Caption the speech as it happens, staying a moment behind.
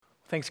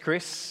Thanks,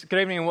 Chris. Good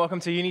evening and welcome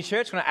to Uni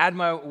Church. I want to add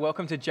my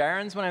welcome to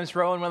Jaren's. My name is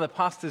Rowan, one of the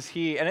pastors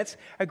here, and it's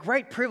a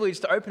great privilege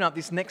to open up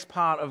this next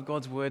part of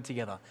God's Word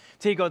together.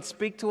 To hear God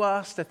speak to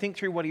us, to think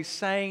through what He's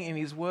saying in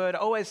His Word. I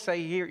always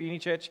say here at Uni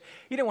Church,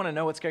 you don't want to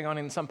know what's going on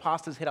in some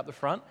pastor's head up the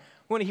front.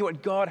 We want to hear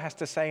what God has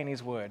to say in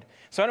His Word.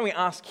 So why don't we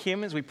ask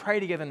Him as we pray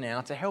together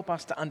now to help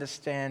us to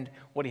understand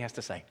what He has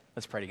to say.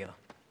 Let's pray together.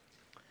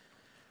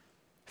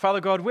 Father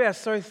God, we are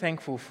so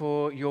thankful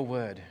for Your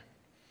Word.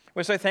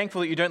 We're so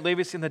thankful that You don't leave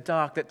us in the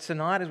dark, that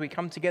tonight as we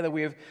come together,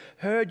 we have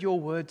heard Your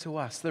Word to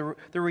us, the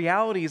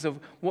realities of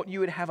what You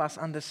would have us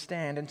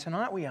understand. And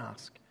tonight we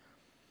ask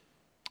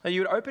that You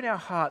would open our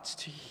hearts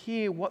to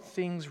hear what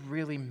things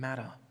really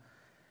matter,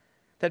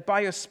 that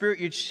by Your Spirit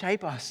You'd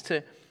shape us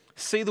to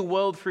see the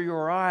world through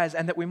Your eyes,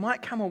 and that we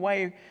might come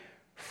away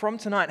from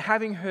tonight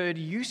having heard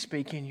You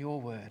speak in Your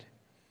Word.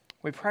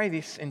 We pray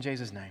this in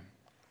Jesus' name.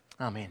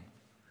 Amen.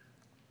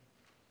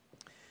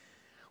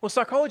 Well,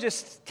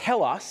 psychologists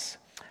tell us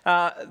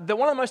that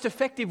one of the most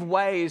effective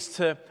ways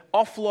to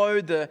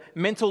offload the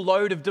mental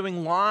load of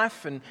doing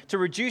life and to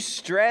reduce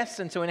stress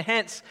and to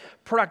enhance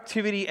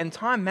productivity and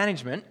time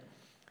management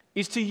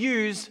is to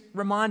use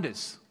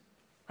reminders,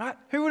 right?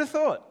 Who would have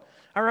thought?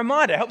 A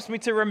reminder helps me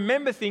to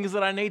remember things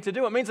that I need to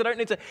do. It means I don't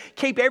need to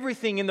keep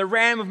everything in the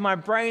RAM of my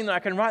brain, that I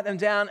can write them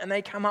down and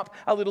they come up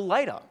a little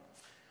later.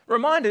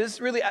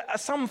 Reminders really are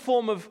some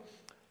form of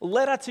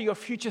letter to your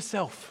future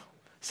self,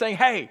 saying,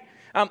 hey,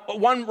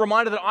 one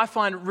reminder that I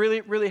find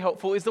really, really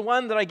helpful is the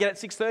one that I get at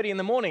 6:30 in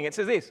the morning. It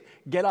says this: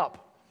 get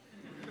up.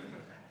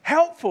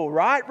 Helpful,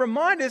 right?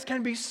 Reminders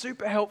can be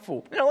super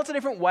helpful. You know, lots of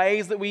different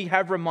ways that we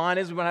have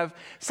reminders. We might have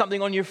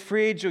something on your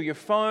fridge or your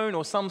phone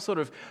or some sort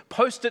of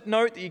post-it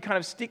note that you kind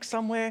of stick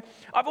somewhere.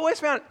 I've always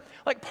found,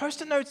 like,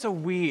 post-it notes are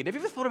weird. Have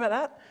you ever thought about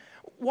that?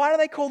 Why do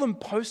they call them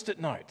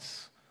post-it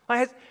notes?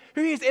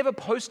 Who has ever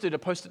posted a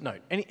post-it note?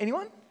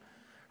 Anyone?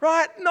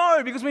 Right?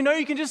 No, because we know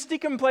you can just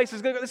stick them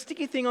places. They've got the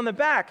sticky thing on the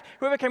back.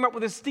 Whoever came up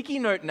with a sticky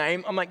note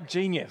name, I'm like,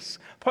 genius.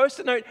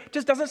 Post-it note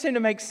just doesn't seem to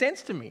make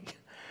sense to me.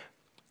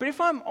 But if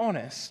I'm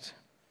honest,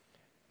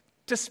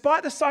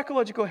 despite the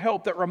psychological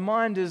help that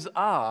reminders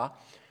are,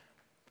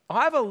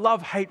 I have a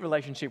love-hate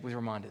relationship with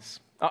reminders.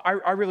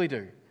 I really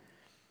do.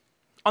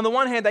 On the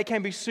one hand, they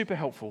can be super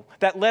helpful.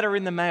 That letter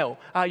in the mail,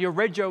 your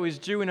rego is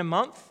due in a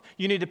month,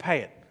 you need to pay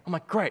it. I'm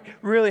like, great,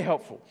 really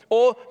helpful.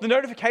 Or the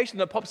notification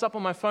that pops up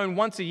on my phone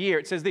once a year,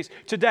 it says this: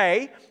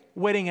 today,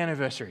 wedding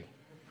anniversary.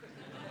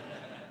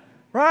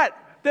 Right?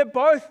 They're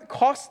both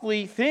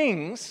costly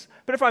things,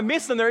 but if I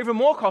miss them, they're even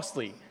more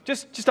costly.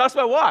 Just ask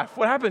my wife,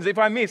 what happens if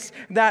I miss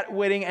that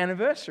wedding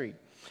anniversary?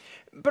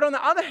 But on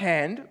the other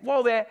hand,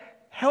 while they're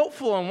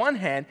helpful on one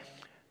hand,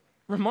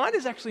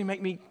 reminders actually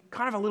make me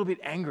kind of a little bit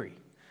angry.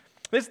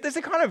 There's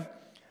a kind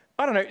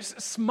of,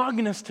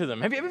 smugness to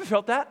them. Have you ever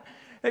felt that?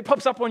 It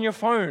pops up on your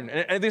phone,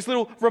 and this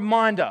little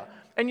reminder.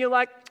 And you're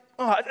like,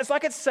 oh, it's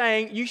like it's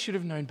saying, you should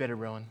have known better,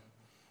 Rowan.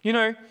 You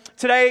know,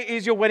 today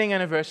is your wedding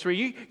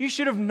anniversary. You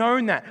should have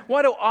known that.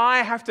 Why do I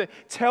have to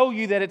tell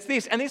you that it's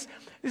this? And this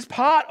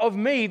part of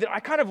me that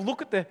I kind of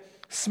look at the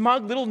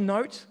smug little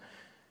note,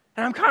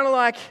 and I'm kind of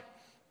like,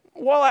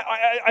 while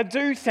I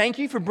do thank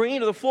you for bringing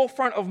to the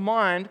forefront of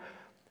mind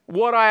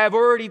what I have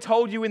already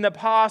told you in the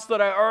past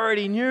that I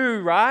already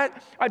knew, right?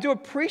 I do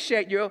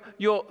appreciate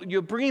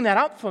you're bringing that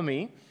up for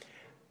me.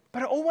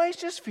 But it always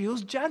just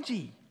feels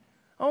judgy.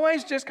 I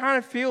always just kind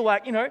of feel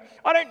like,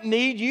 I don't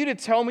need you to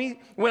tell me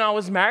when I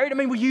was married. I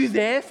mean, were you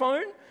there,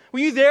 phone? Were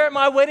you there at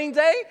my wedding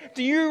day?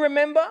 Do you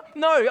remember?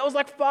 No, that was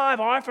like 5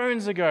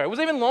 iPhones ago. It was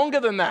even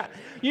longer than that.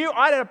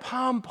 I had a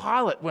Palm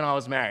Pilot when I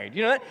was married,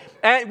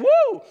 And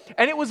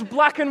it was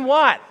black and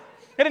white.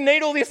 It didn't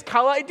need all this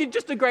color. It did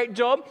just a great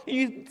job.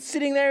 You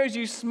sitting there as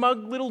you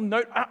smug little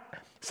note.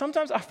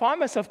 Sometimes I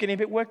find myself getting a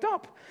bit worked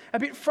up, a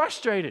bit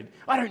frustrated.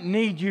 I don't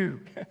need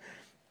you.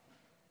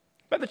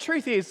 But the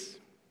truth is,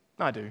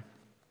 I do.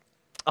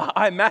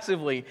 I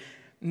massively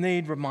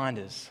need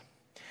reminders.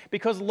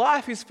 Because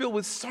life is filled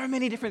with so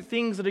many different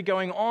things that are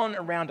going on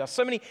around us.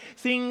 So many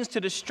things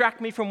to distract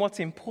me from what's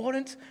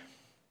important,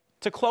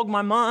 to clog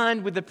my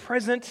mind with the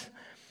present,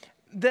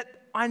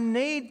 that I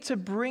need to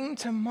bring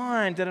to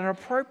mind at an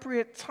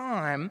appropriate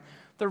time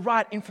the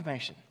right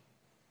information.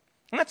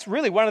 And that's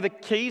really one of the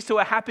keys to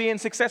a happy and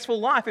successful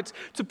life. It's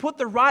to put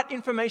the right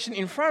information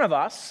in front of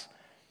us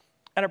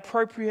at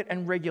appropriate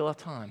and regular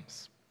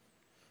times.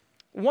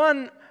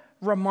 One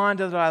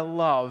reminder that I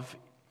love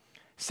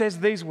says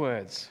these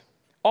words: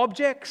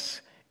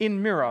 objects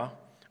in mirror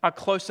are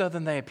closer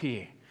than they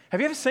appear. Have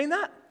you ever seen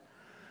that?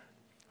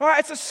 All right,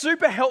 it's a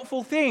super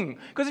helpful thing,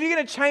 because if you're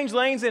going to change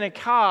lanes in a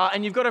car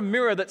and you've got a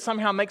mirror that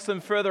somehow makes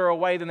them further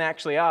away than they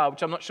actually are,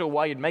 which I'm not sure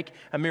why you'd make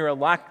a mirror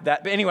like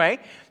that, but anyway,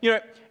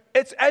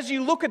 it's as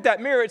you look at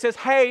that mirror, it says,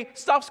 hey,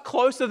 stuff's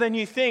closer than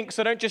you think,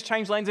 so don't just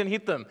change lanes and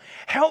hit them.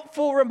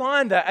 Helpful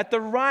reminder at the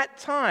right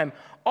time.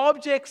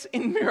 Objects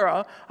in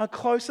mirror are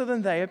closer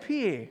than they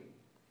appear.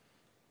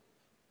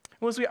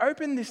 Well, as we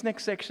open this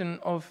next section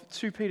of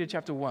 2 Peter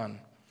chapter 1,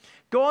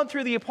 God,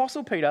 through the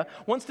Apostle Peter,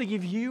 wants to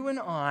give you and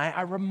I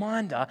a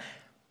reminder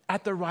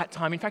at the right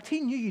time. In fact, he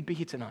knew you'd be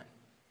here tonight.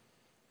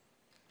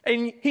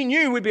 And he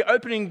knew we'd be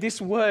opening this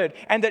word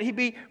and that he'd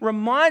be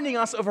reminding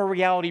us of a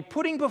reality,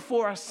 putting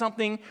before us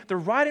something, the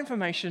right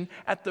information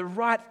at the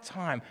right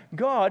time.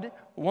 God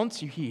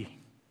wants you here.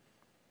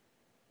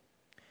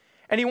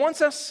 And he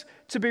wants us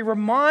to be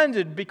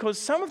reminded because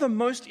some of the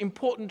most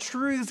important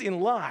truths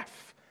in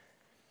life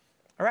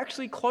are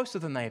actually closer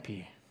than they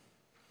appear.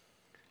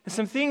 There's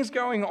some things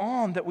going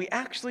on that we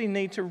actually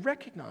need to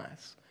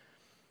recognize.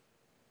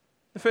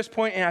 The first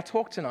point in our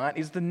talk tonight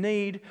is the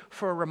need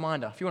for a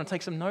reminder. If you want to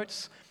take some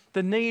notes,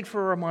 the need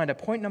for a reminder.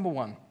 Point number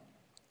 1.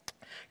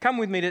 Come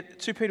with me to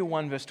 2 Peter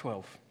 1 verse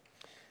 12.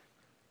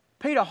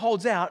 Peter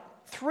holds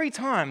out 3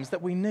 times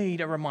that we need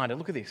a reminder.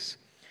 Look at this.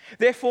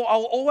 Therefore,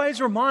 I'll always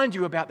remind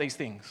you about these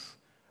things.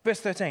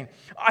 Verse 13.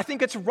 I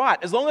think it's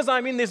right, as long as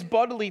I'm in this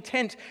bodily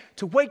tent,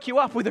 to wake you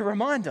up with a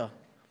reminder.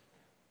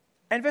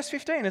 And verse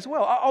 15 as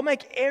well. I'll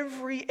make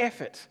every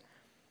effort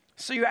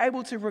so you're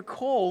able to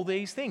recall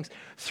these things.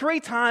 3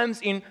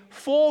 times in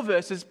 4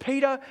 verses,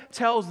 Peter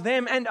tells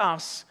them and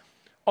us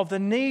of the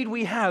need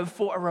we have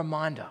for a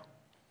reminder.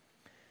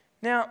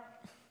 Now,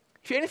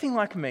 if you're anything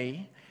like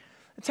me,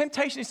 the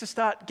temptation is to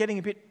start getting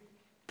a bit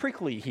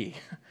prickly here.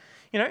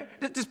 You know,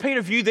 does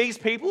Peter view these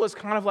people as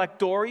kind of like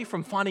Dory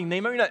from Finding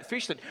Nemo? You know, that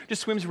fish that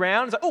just swims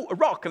around, it's like, oh, a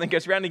rock, and then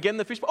goes around again,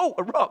 the fish, oh,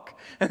 a rock,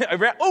 and then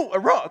around, oh, a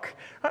rock.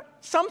 Right?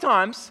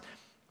 Sometimes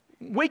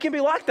we can be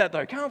like that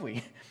though, can't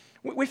we?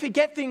 We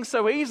forget things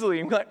so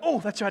easily, and we're like, oh,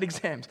 that's right,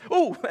 exams.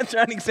 Oh, that's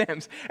right,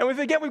 exams. And we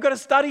forget we've got to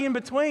study in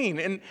between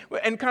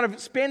and kind of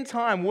spend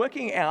time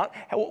working out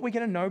what we're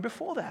going to know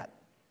before that.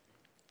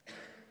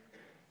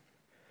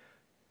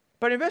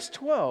 But in verse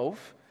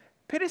 12,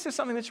 Peter says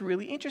something that's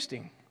really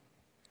interesting.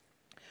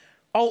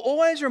 I'll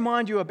always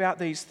remind you about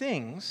these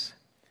things,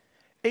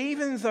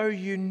 even though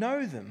you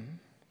know them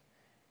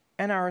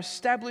and are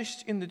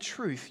established in the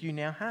truth you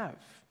now have.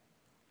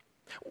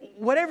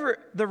 Whatever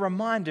the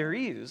reminder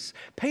is,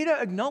 Peter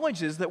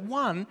acknowledges that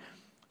 1,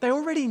 they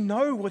already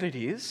know what it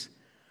is,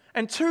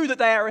 and 2, that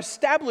they are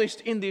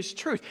established in this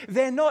truth.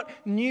 They're not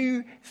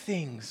new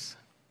things.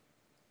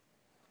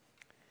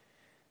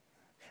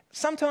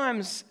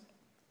 Sometimes,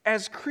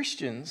 as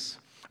Christians,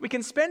 we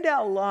can spend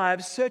our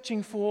lives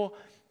searching for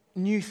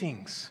new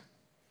things.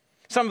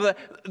 Some of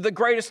the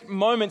greatest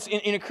moments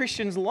in a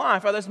Christian's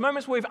life are those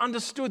moments where we've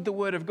understood the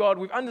Word of God,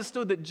 we've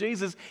understood that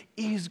Jesus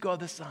is God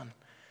the Son.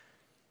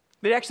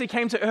 That he actually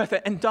came to earth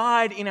and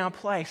died in our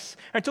place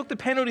and took the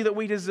penalty that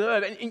we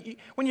deserve. And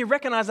when you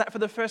recognize that for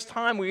the first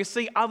time, where you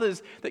see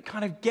others that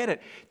kind of get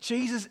it,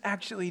 Jesus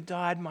actually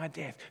died my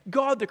death.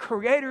 God, the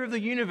creator of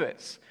the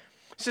universe,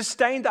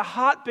 sustained the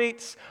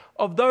heartbeats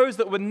of those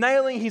that were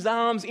nailing his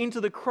arms into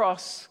the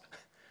cross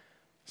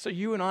so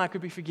you and I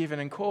could be forgiven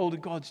and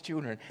called God's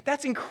children.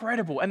 That's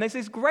incredible. And there's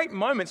these great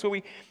moments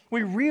where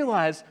we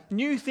realize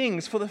new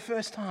things for the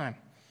first time.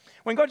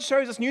 When God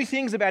shows us new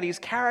things about his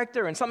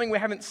character and something we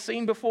haven't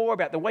seen before,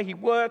 about the way he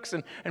works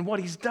and what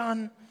he's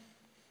done.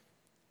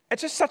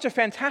 It's just such a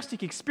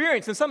fantastic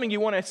experience and something you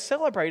want to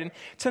celebrate. And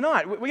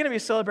tonight, we're going to be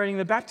celebrating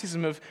the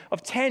baptism of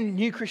 10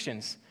 new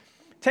Christians.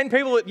 10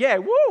 people that,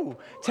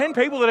 10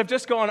 people that have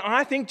just gone,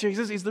 I think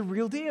Jesus is the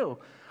real deal.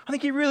 I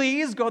think he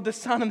really is God the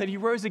Son and that he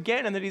rose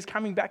again and that he's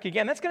coming back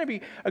again. That's going to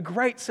be a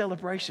great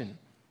celebration.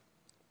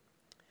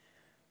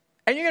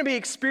 And you're going to be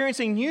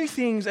experiencing new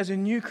things as a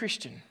new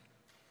Christian.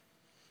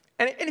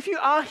 And if you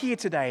are here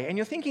today and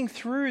you're thinking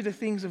through the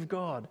things of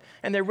God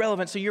and their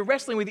relevance, so you're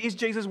wrestling with, is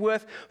Jesus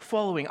worth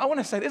following? I want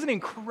to say there's an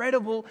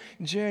incredible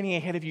journey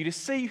ahead of you to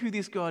see who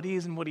this God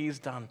is and what he has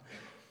done.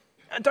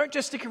 And don't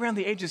just stick around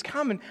the edges.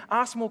 Come and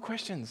ask more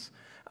questions.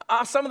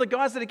 Ask some of the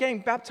guys that are getting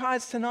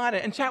baptized tonight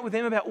and chat with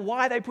them about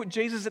why they put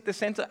Jesus at the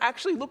center.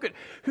 Actually look at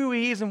who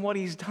he is and what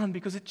he's done,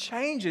 because it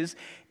changes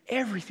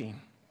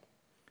everything.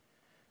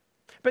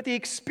 But the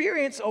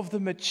experience of the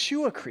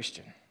mature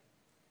Christian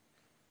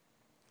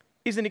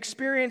is an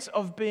experience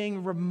of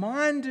being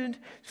reminded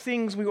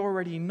things we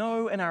already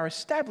know and are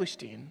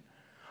established in,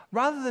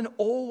 rather than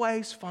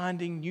always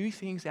finding new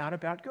things out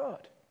about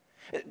God.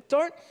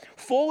 Don't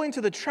fall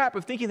into the trap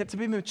of thinking that to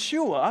be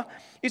mature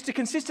is to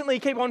consistently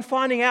keep on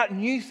finding out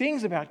new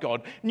things about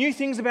God, new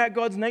things about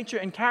God's nature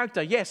and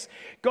character. Yes,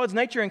 God's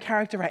nature and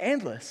character are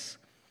endless,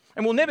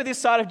 and we'll never this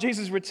side of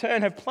Jesus'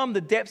 return have plumbed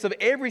the depths of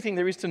everything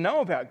there is to know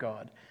about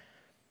God.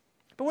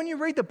 But when you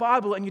read the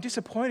Bible and you're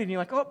disappointed and you're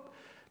like, oh,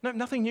 no,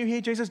 nothing new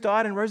here. Jesus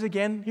died and rose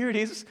again. Here it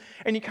is.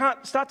 And you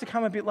can't start to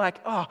come a bit like,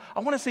 oh,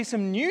 I want to see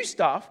some new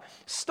stuff.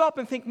 Stop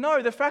and think,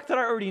 no, the fact that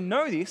I already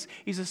know this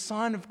is a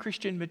sign of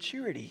Christian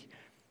maturity.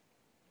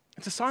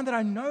 It's a sign that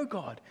I know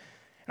God.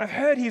 And I've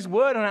heard his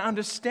word and I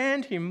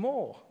understand him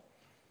more.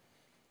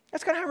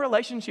 That's kind of how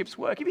relationships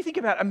work. If you think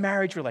about a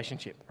marriage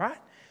relationship, right?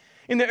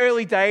 In the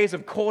early days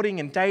of courting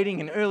and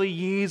dating and early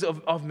years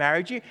of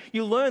marriage,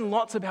 you learn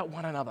lots about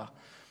one another.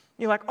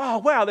 You're like, oh,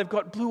 wow, they've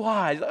got blue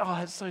eyes. Oh,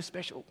 that's so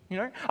special, you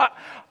know?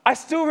 I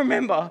still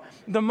remember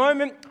the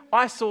moment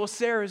I saw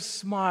Sarah's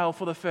smile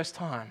for the first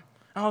time.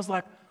 I was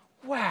like,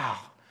 wow,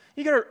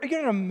 you got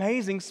an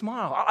amazing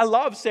smile. I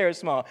love Sarah's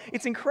smile.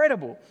 It's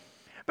incredible.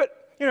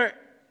 But, you know,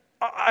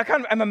 I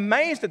kind of am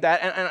amazed at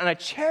that and I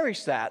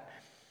cherish that.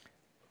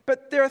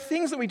 But there are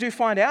things that we do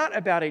find out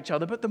about each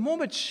other, but the more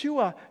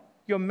mature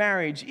your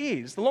marriage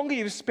is, the longer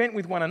you've spent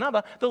with one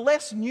another, the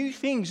less new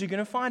things you're going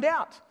to find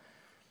out.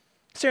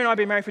 Sarah and I have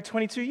been married for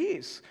 22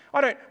 years.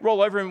 I don't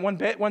roll over in one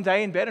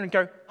day in bed and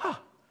go, your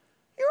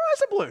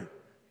eyes are blue.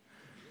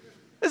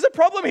 There's a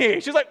problem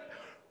here. She's like,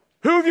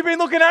 who have you been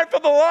looking at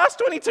for the last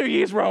 22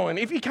 years, Rowan?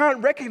 If you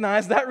can't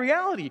recognize that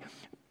reality.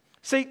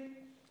 See,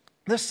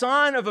 the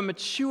sign of a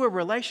mature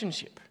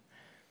relationship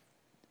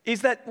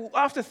is that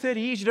after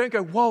 30 years, you don't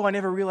go, whoa, I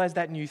never realized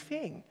that new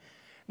thing.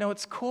 No,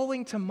 it's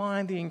calling to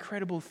mind the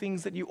incredible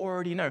things that you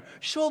already know.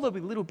 Sure, there'll be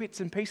little bits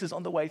and pieces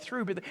on the way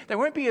through, but they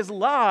won't be as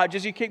large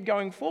as you keep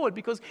going forward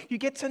because you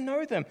get to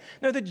know them.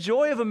 No, the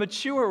joy of a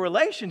mature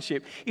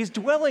relationship is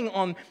dwelling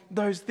on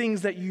those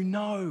things that you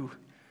know,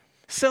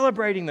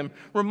 celebrating them,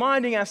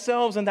 reminding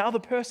ourselves and the other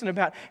person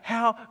about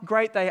how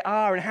great they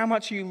are and how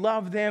much you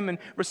love them and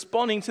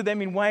responding to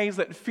them in ways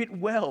that fit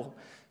well.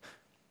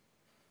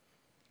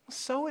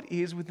 So it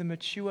is with the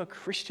mature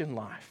Christian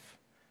life.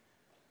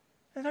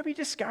 And don't be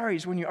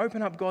discouraged when you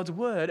open up God's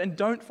word and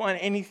don't find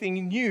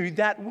anything new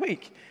that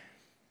week.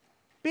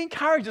 Be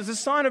encouraged as a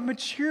sign of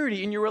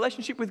maturity in your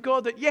relationship with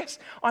God that, yes,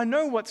 I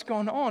know what's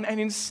gone on, and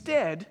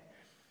instead,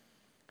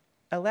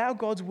 allow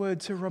God's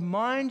word to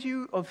remind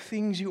you of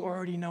things you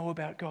already know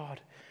about God,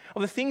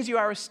 of the things you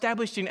are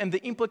established in and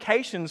the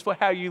implications for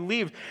how you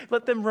live.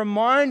 Let them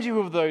remind you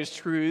of those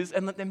truths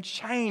and let them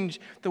change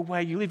the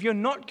way you live. You're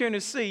not going to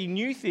see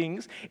new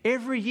things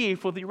every year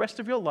for the rest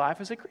of your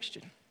life as a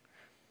Christian.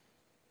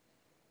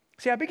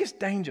 See, our biggest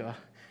danger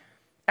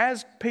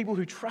as people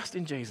who trust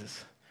in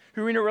Jesus,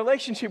 who are in a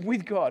relationship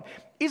with God,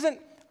 isn't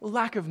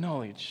lack of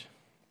knowledge.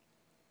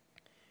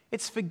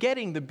 It's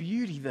forgetting the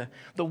beauty,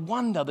 the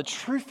wonder, the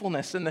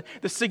truthfulness, and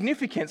the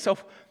significance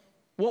of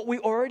what we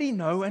already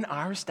know and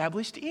are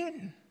established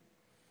in.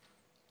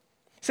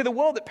 See, the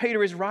world that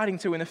Peter is writing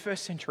to in the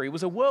first century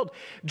was a world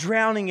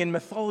drowning in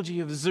mythology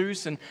of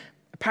Zeus and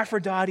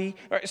Aphrodite,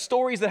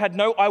 stories that had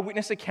no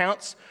eyewitness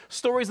accounts,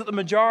 stories that the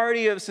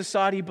majority of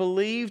society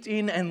believed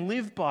in and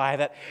lived by,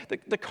 that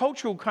the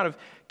cultural kind of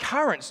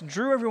currents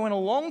drew everyone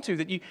along to,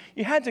 that you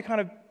had to kind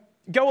of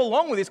go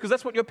along with this because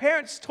that's what your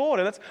parents taught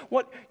and that's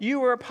what you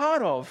were a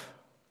part of.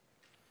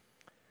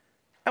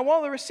 And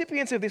while the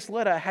recipients of this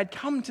letter had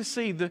come to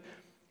see the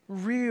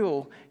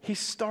real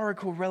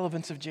historical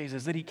relevance of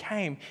Jesus, that he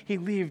came, he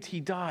lived, he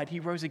died, he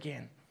rose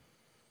again,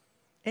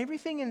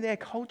 everything in their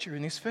culture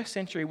in this first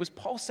century was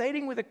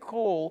pulsating with a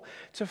call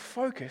to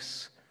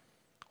focus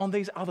on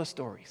these other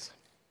stories,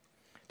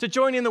 to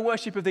join in the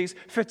worship of these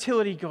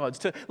fertility gods,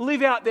 to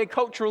live out their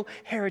cultural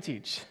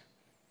heritage.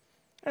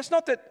 And it's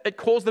not that it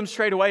caused them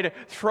straight away to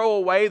throw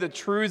away the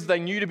truths they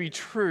knew to be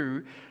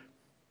true,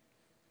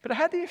 but it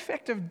had the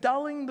effect of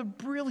dulling the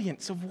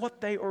brilliance of what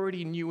they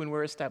already knew and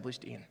were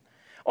established in,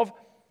 of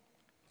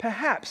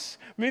perhaps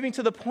moving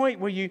to the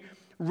point where you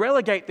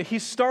relegate the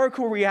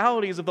historical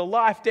realities of the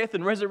life, death,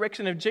 and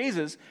resurrection of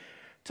Jesus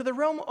to the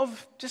realm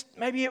of just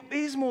maybe it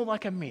is more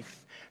like a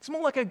myth. It's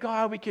more like a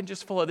guy we can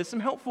just follow. There's some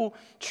helpful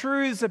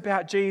truths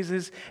about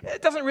Jesus.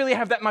 It doesn't really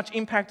have that much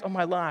impact on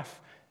my life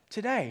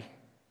today.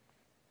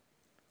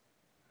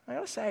 I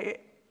gotta say,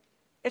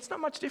 it's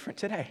not much different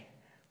today.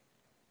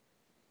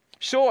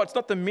 Sure, it's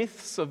not the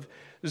myths of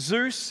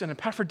Zeus and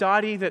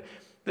Aphrodite that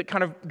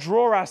kind of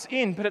draw us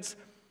in, but it's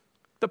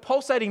the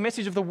pulsating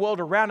message of the world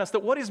around us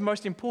that what is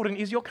most important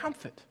is your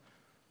comfort.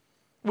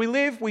 We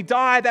live, we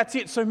die, that's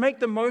it. So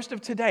make the most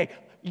of today.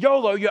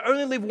 YOLO, you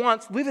only live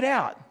once, live it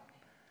out.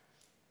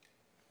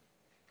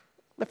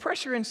 The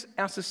pressure in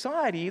our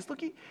society is,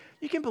 look,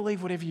 you can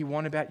believe whatever you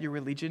want about your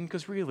religion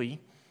because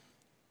really,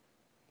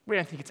 we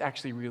don't think it's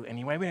actually real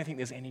anyway. We don't think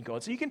there's any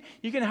God. So you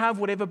can have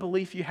whatever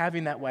belief you have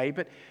in that way,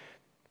 but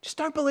just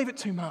don't believe it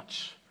too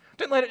much.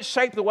 Don't let it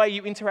shape the way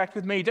you interact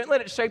with me. Don't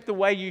let it shape the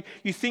way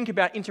you think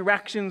about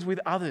interactions with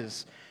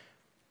others.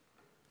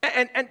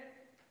 And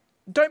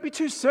don't be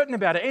too certain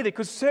about it either,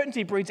 because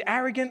certainty breeds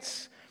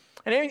arrogance.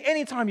 And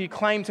any time you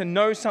claim to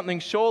know something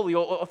surely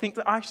or think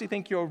that I actually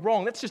think you're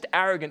wrong, that's just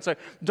arrogant. So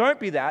don't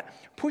be that.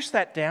 Push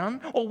that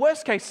down. Or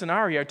worst case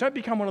scenario, don't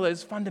become one of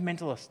those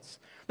fundamentalists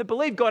that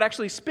believe God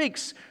actually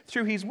speaks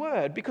through his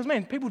word. Because,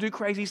 man, people do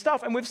crazy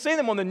stuff, and we've seen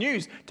them on the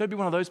news. Don't be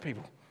one of those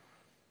people.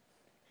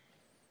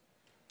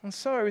 And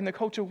so, in the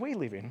culture we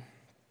live in,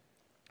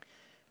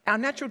 our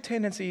natural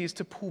tendency is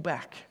to pull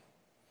back,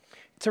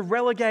 to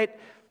relegate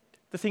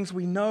the things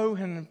we know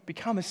and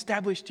become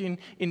established in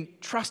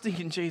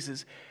trusting in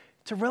Jesus,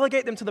 to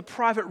relegate them to the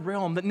private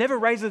realm that never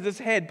raises its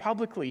head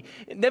publicly.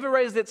 It never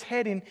raises its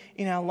head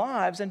in our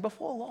lives, and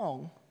before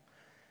long,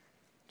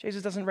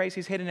 Jesus doesn't raise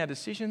his head in our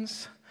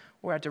decisions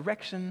or our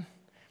direction,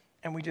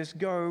 and we just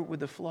go with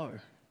the flow.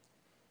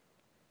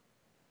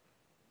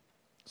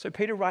 So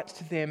Peter writes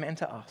to them and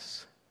to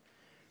us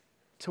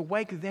to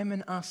wake them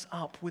and us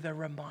up with a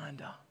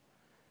reminder.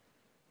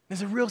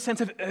 There's a real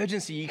sense of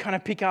urgency you kind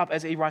of pick up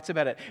as he writes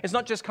about it. It's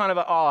not just kind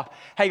of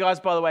hey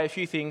guys, by the way, a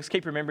few things.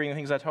 Keep remembering the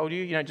things I told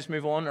you. Just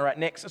move on. All right,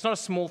 next. It's not a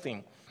small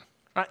thing.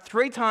 All right,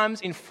 3 times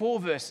in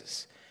 4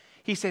 verses,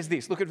 he says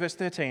this. Look at verse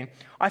 13.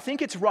 I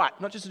think it's right,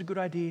 not just a good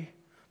idea,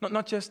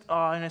 Not just,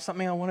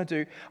 something I want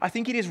to do. I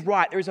think it is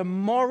right. There is a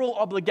moral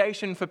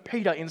obligation for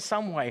Peter in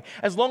some way.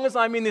 As long as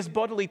I'm in this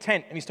bodily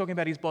tent, and he's talking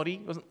about his body,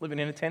 he wasn't living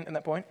in a tent at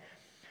that point,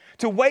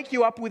 to wake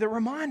you up with a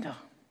reminder.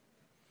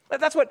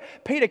 That's what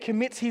Peter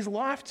commits his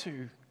life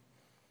to.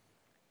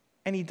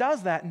 And he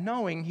does that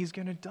knowing he's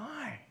going to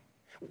die.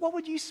 What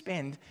would you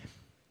spend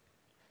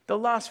the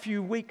last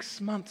few weeks,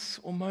 months,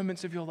 or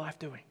moments of your life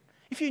doing?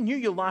 If you knew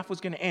your life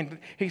was going to end,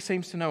 he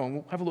seems to know, and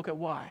we'll have a look at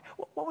why.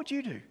 What would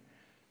you do?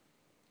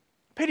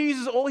 Peter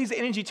uses all his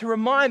energy to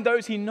remind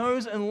those he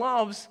knows and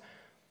loves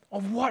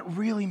of what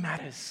really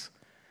matters,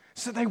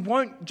 so they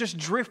won't just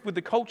drift with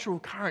the cultural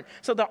current,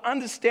 so they'll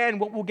understand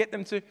what will get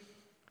them to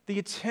the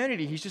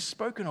eternity he's just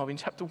spoken of in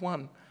chapter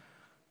 1.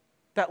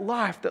 That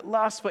life that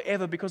lasts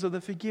forever because of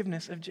the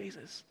forgiveness of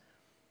Jesus.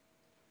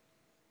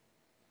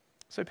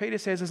 So Peter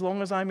says, as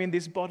long as I'm in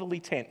this bodily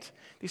tent,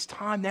 this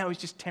time now is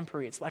just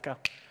temporary. It's like a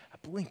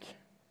blink.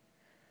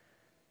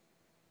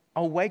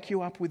 I'll wake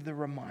you up with the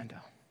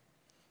reminder.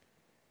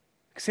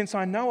 Since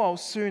I know I'll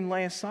soon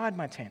lay aside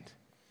my tent,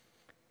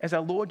 as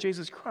our Lord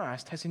Jesus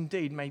Christ has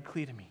indeed made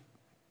clear to me.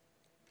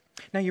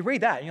 Now you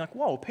read that and you're like,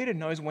 whoa, Peter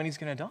knows when he's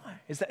going to die.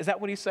 Is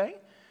that what he's saying?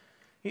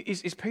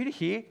 Is Peter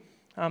here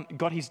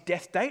got his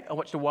death date? I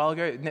watched a while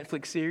ago, a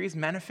Netflix series,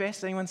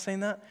 Manifest. Anyone seen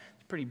that?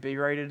 It's pretty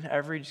B-rated,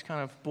 average,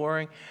 kind of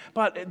boring.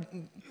 But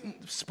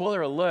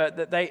spoiler alert,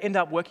 that they end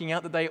up working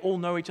out that they all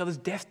know each other's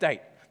death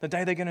date, the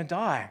day they're going to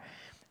die.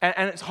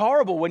 And it's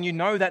horrible when you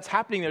know that's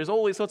happening. There's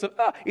all these sorts of,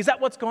 is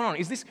that what's going on?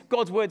 Is this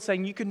God's word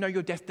saying you can know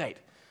your death date?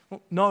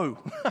 Well, no,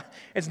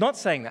 it's not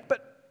saying that.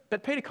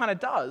 But Peter kind of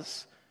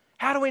does.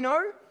 How do we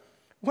know?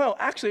 Well,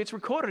 actually, it's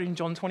recorded in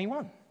John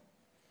 21.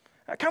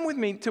 Come with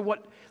me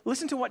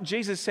listen to what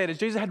Jesus said as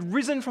Jesus had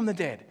risen from the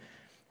dead.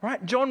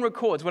 Right? John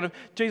records, one of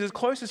Jesus'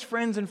 closest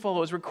friends and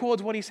followers,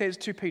 records what he says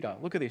to Peter.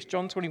 Look at this,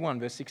 John 21,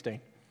 verse 16.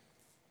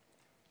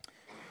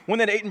 When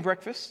they'd eaten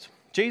breakfast,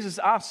 Jesus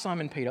asked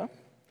Simon Peter,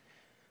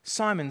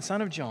 Simon,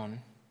 son of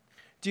John,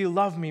 do you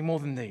love me more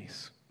than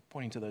these?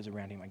 Pointing to those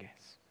around him, I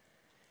guess.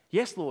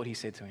 Yes, Lord, he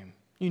said to him.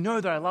 You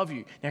know that I love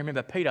you. Now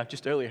remember, Peter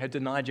just earlier had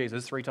denied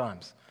Jesus 3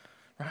 times.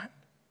 Right?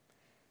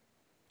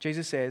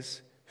 Jesus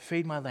says,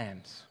 feed my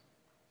lambs.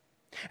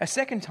 A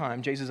second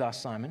time, Jesus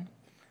asked Simon,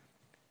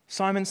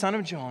 Simon, son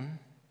of John,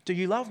 do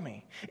you love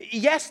me?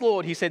 Yes,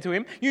 Lord, he said to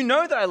him. You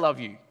know that I love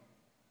you.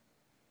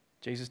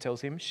 Jesus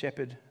tells him,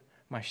 shepherd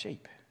my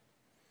sheep.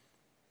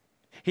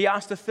 He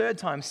asked a third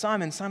time,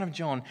 Simon, son of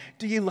John,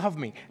 do you love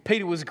me?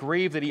 Peter was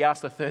grieved that he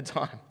asked a third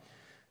time,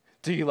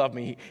 do you love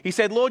me? He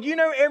said, Lord, you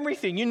know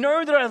everything. You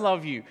know that I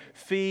love you.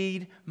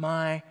 Feed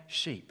my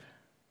sheep,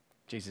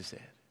 Jesus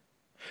said.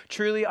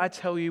 Truly, I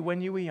tell you,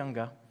 when you were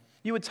younger,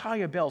 you would tie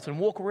your belt and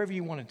walk wherever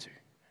you wanted to.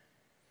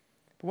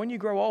 But when you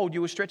grow old,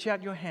 you will stretch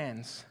out your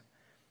hands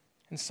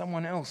and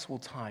someone else will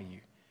tie you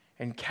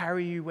and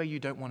carry you where you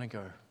don't want to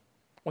go.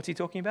 What's he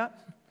talking about?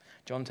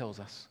 John tells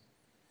us.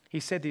 He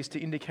said this to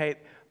indicate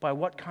by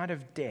what kind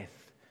of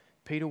death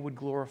Peter would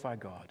glorify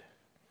God.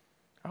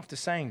 After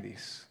saying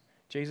this,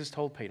 Jesus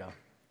told Peter,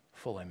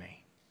 follow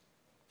me.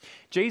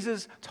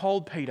 Jesus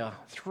told Peter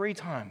 3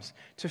 times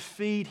to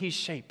feed his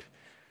sheep.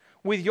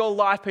 With your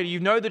life, Peter, you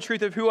know the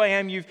truth of who I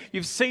am.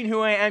 You've seen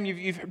who I am.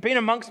 You've been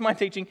amongst my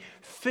teaching.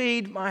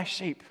 Feed my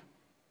sheep.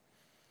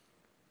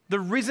 The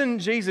risen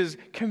Jesus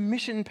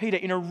commissioned Peter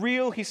in a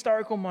real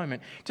historical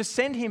moment to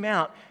send him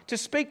out to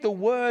speak the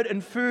word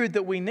and food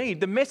that we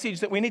need, the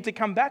message that we need to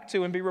come back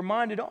to and be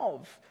reminded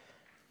of.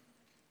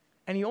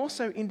 And he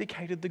also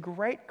indicated the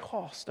great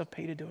cost of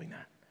Peter doing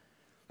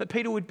that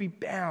Peter would be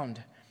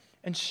bound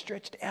and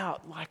stretched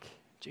out like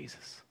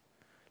Jesus,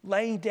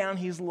 laying down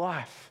his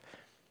life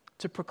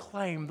to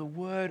proclaim the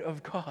word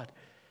of God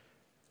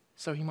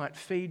so he might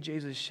feed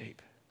Jesus'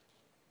 sheep.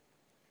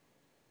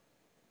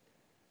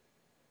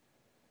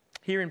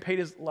 Here in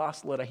Peter's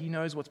last letter, he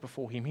knows what's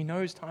before him. He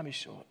knows time is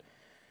short.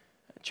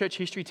 Church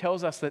history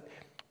tells us that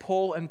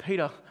Paul and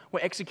Peter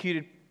were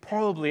executed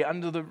probably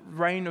under the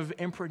reign of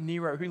Emperor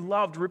Nero, who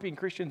loved ripping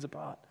Christians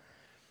apart.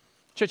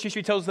 Church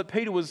history tells us that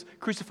Peter was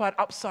crucified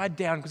upside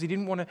down because he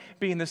didn't want to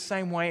be in the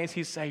same way as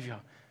his Savior.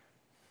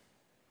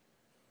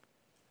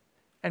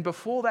 And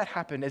before that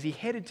happened, as he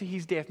headed to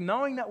his death,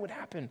 knowing that would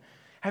happen,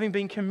 having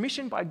been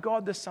commissioned by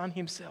God the Son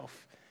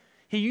himself,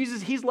 he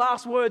uses his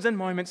last words and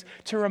moments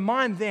to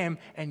remind them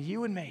and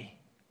you and me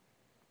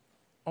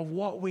of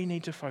what we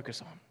need to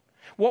focus on,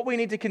 what we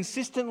need to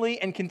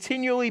consistently and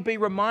continually be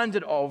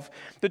reminded of,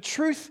 the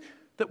truth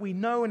that we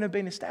know and have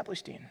been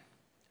established in.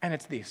 And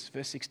it's this,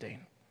 verse 16.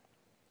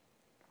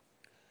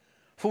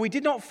 For we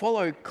did not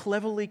follow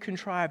cleverly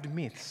contrived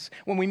myths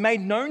when we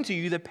made known to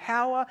you the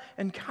power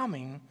and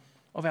coming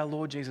of our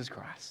Lord Jesus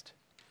Christ.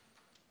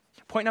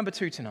 Point number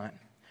 2 tonight,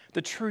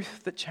 the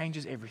truth that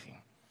changes everything.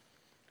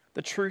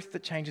 The truth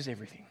that changes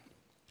everything.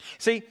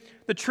 See,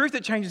 the truth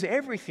that changes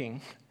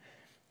everything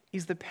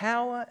is the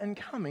power and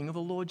coming of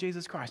the Lord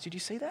Jesus Christ. Did you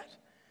see that?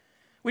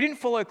 We didn't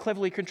follow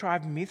cleverly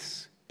contrived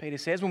myths, Peter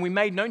says, when we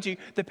made known to you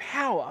the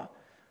power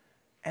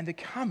and the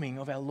coming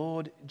of our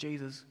Lord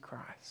Jesus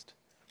Christ.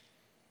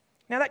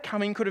 Now that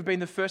coming could have been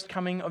the first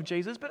coming of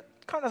Jesus, but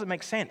it kind of doesn't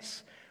make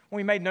sense. When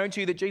we made known to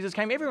you that Jesus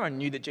came, everyone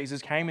knew that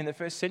Jesus came in the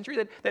first century,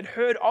 that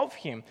heard of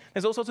him.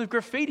 There's all sorts of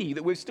graffiti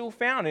that we've still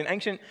found in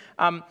ancient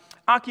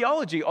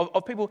archaeology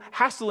of people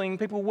hassling,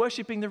 people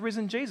worshipping the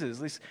risen Jesus,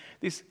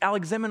 this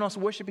Alexamenos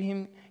worshipping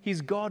him,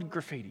 his God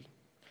graffiti.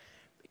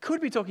 It could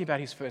be talking about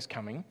his first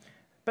coming,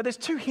 but there's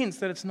two hints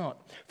that it's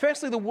not.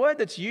 Firstly, the word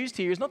that's used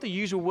here is not the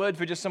usual word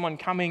for just someone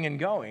coming and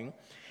going.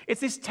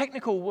 It's this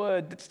technical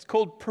word that's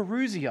called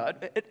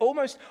parousia. It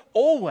almost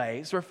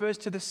always refers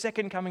to the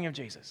second coming of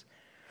Jesus.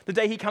 The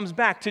day he comes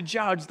back to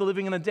judge the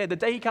living and the dead. The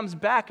day he comes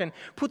back and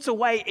puts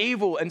away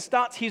evil and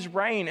starts his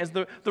reign as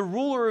the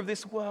ruler of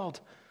this world.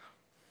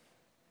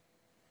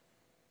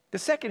 The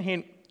second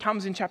hint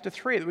comes in chapter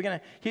 3 that we're going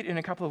to hit in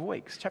a couple of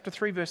weeks. Chapter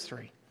 3, verse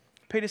 3.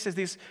 Peter says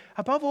this,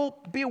 above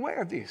all, be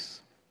aware of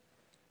this.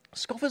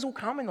 Scoffers will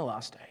come in the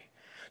last day,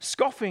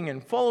 scoffing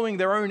and following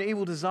their own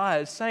evil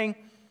desires, saying,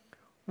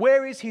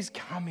 where is his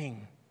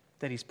coming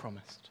that he's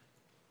promised?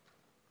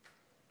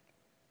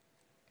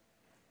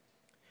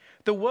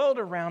 The world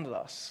around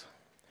us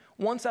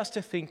wants us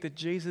to think that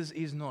Jesus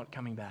is not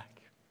coming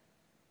back.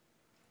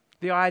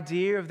 The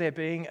idea of there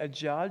being a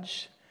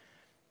judge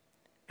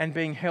and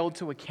being held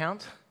to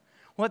account,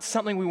 well, that's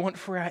something we want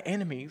for our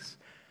enemies,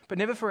 but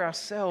never for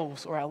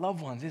ourselves or our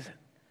loved ones, is it?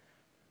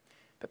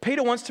 But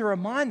Peter wants to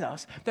remind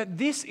us that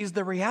this is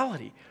the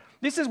reality.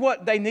 This is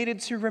what they needed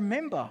to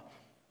remember.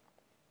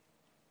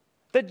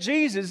 That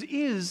Jesus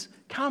is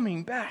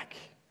coming back.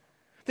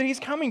 That he's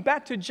coming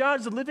back to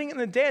judge the living and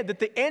the dead, that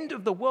the end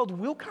of the world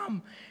will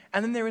come,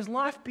 and then there is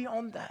life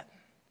beyond that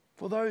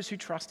for those who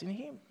trust in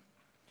him.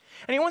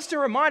 And he wants to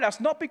remind us,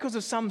 not because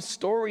of some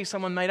story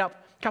someone made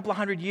up a couple of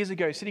hundred years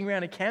ago sitting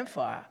around a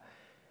campfire.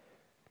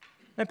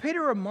 Now,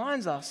 Peter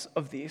reminds us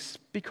of this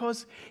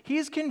because he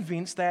is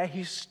convinced they are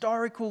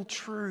historical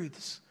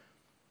truths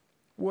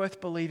worth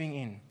believing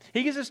in.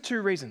 He gives us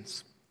two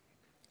reasons.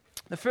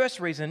 The first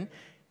reason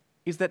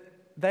is that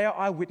they are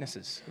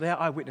eyewitnesses. They are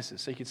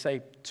eyewitnesses. So you could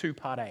say 2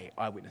 part A,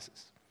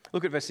 eyewitnesses.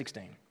 Look at verse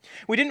 16.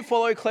 We didn't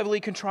follow cleverly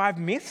contrived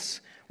myths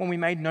when we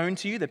made known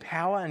to you the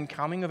power and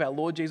coming of our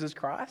Lord Jesus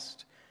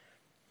Christ.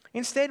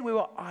 Instead, we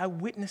were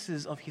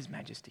eyewitnesses of his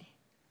majesty.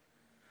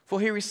 For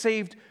he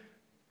received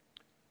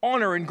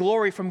honor and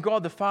glory from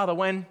God the Father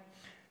when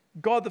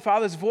God the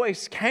Father's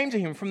voice came to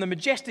him from the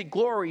majestic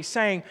glory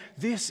saying,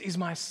 this is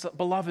my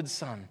beloved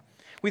Son,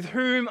 with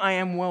whom I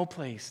am well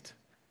pleased.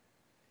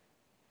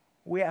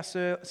 We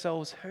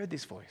ourselves heard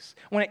this voice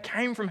when it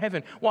came from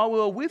heaven while we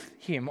were with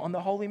him on the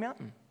holy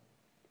mountain.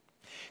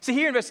 So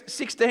here in verse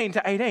 16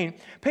 to 18,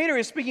 Peter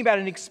is speaking about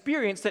an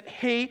experience that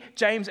he,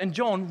 James, and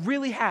John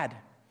really had.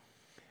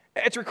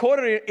 It's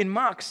recorded in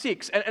Mark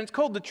 6, and it's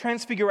called the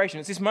Transfiguration.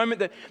 It's this moment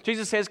that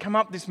Jesus says, come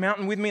up this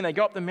mountain with me, and they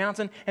go up the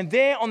mountain, and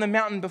there on the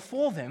mountain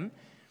before them,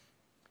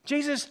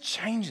 Jesus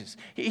changes.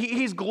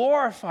 He's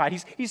glorified.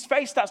 His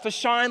face starts to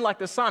shine like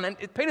the sun. And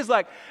Peter's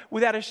like,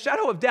 without a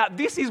shadow of doubt,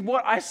 this is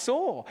what I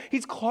saw.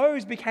 His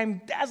clothes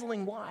became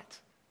dazzling white.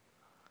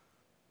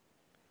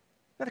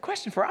 Now the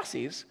question for us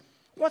is,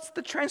 what's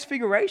the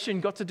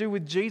transfiguration got to do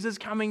with Jesus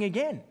coming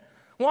again?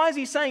 Why is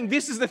he saying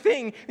this is the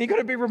thing you've got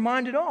to be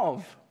reminded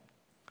of?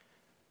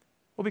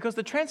 Well, because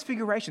the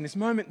transfiguration, this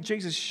moment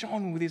Jesus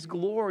shone with his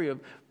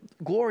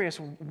glorious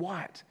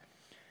white,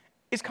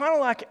 is kind of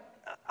like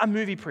a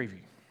movie preview.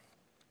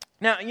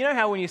 Now, you know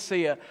how when you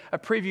see a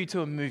preview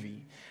to a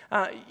movie,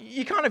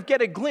 you kind of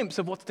get a glimpse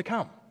of what's to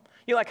come.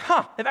 You're like,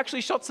 they've actually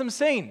shot some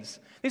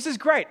scenes. This is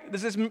great.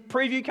 There's this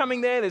preview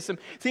coming there. There's some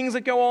things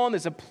that go on.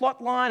 There's a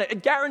plot line.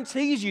 It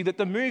guarantees you that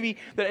the movie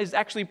that is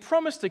actually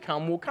promised to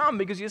come will come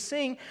because you're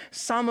seeing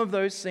some of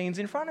those scenes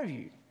in front of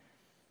you.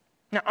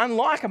 Now,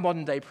 unlike a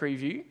modern day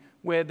preview,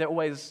 where they're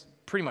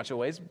pretty much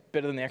always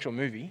better than the actual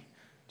movie,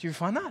 do you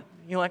find that?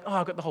 You're like,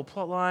 I've got the whole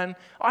plot line.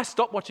 I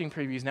stop watching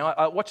previews now.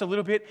 I watch a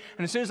little bit,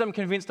 and as soon as I'm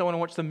convinced I want to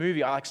watch the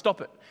movie, I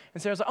stop it.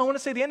 And Sarah's like, I want to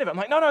see the end of it. I'm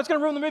like, no, it's going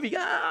to ruin the movie.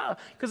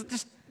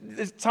 Because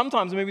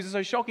sometimes the movies are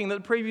so shocking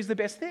that the preview is the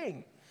best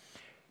thing.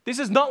 This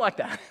is not like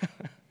that.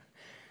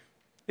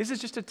 This is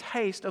just a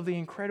taste of the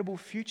incredible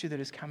future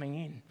that is coming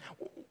in.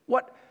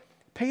 What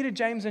Peter,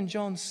 James, and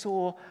John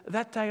saw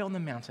that day on the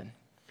mountain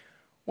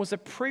was a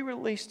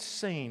pre-released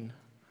scene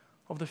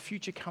of the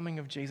future coming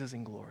of Jesus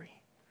in glory.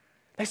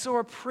 They saw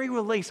a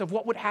pre-release of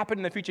what would happen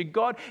in the future.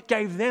 God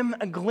gave them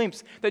a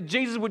glimpse that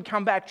Jesus would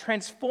come back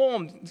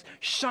transformed,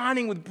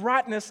 shining with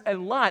brightness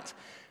and light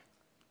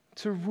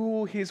to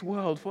rule his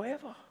world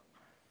forever.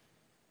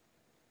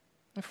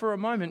 And for a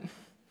moment,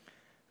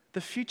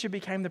 the future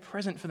became the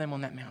present for them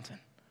on that mountain.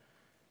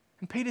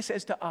 And Peter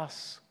says to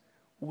us,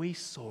 we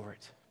saw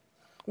it.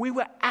 We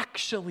were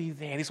actually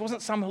there. This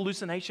wasn't some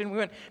hallucination. We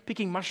weren't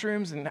picking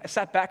mushrooms and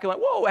sat back and like,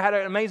 whoa, I had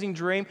an amazing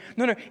dream.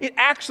 No, it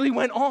actually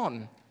went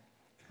on.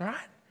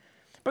 Right?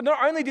 But not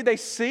only did they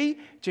see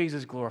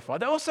Jesus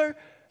glorified, they also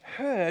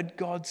heard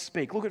God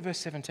speak. Look at verse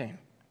 17.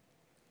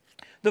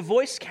 The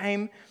voice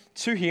came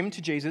to him,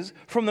 to Jesus,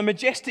 from the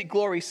majestic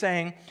glory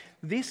saying,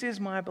 this is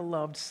my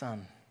beloved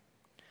Son,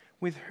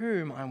 with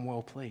whom I'm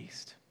well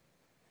pleased.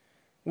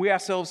 We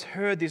ourselves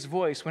heard this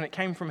voice when it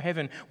came from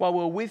heaven while we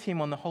were with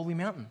him on the holy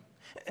mountain.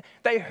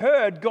 They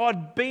heard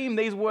God beam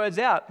these words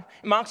out.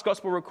 Mark's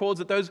gospel records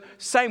that those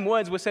same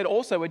words were said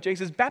also at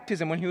Jesus'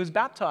 baptism when he was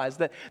baptized,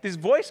 that this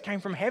voice came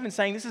from heaven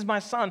saying, "This is my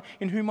son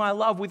in whom I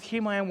love, with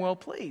him I am well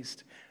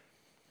pleased."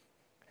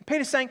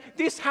 Peter's saying,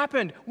 this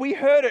happened. We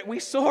heard it. We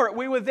saw it.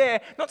 We were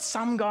there. Not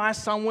some guy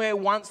somewhere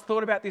once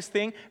thought about this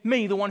thing.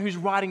 Me, the one who's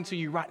writing to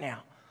you right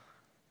now.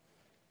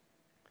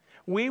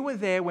 We were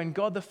there when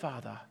God the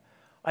Father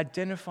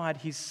identified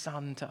his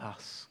son to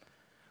us.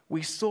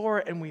 We saw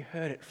it and we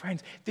heard it.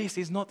 Friends, this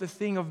is not the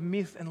thing of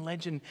myth and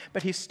legend,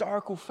 but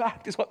historical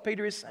fact is what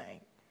Peter is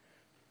saying.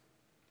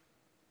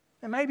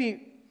 And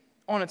maybe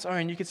on its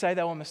own, you could say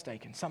they were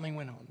mistaken. Something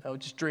went on. They were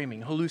just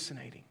dreaming,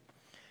 hallucinating.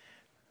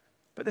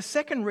 But the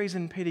second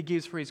reason Peter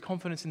gives for his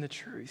confidence in the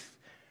truth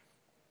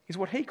is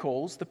what he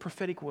calls the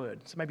prophetic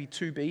word. So maybe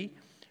 2b,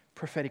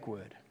 prophetic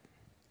word.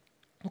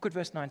 Look at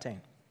verse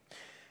 19.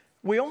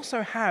 We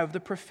also have the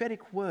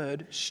prophetic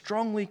word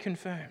strongly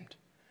confirmed.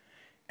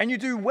 And you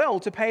do well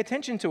to pay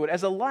attention to it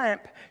as a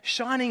lamp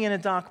shining in a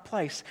dark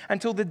place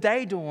until the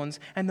day dawns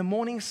and the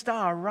morning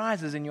star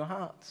rises in your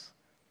hearts.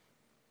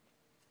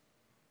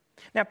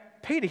 Now,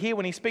 Peter here,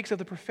 when he speaks of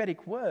the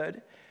prophetic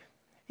word,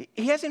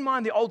 he has in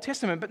mind the Old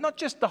Testament, but not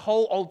just the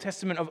whole Old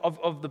Testament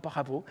of the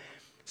Bible,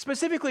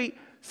 specifically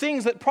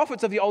things that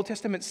prophets of the Old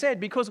Testament said,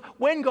 because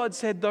when God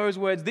said those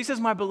words, "This is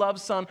my beloved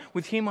son,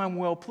 with him I'm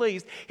well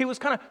pleased," he was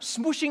kind of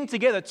smooshing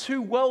together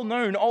two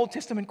well-known Old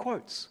Testament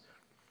quotes.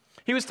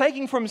 He was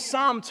taking from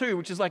Psalm 2,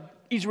 which is like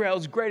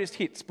Israel's greatest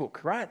hits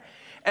book, right?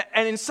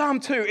 And in Psalm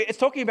 2, it's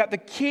talking about the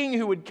king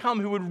who would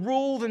come, who would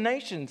rule the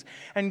nations.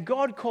 And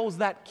God calls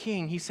that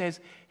king, he says,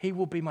 "He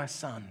will be my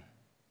son."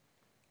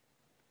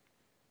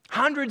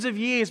 Hundreds of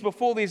years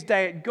before this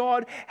day,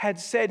 God had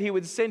said he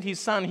would send his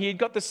son. He had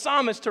got the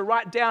psalmist to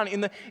write down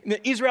in the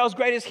Israel's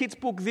greatest hits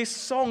book this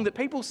song that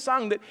people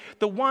sung, that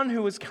the one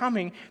who was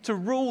coming to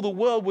rule the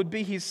world would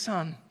be his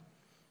son.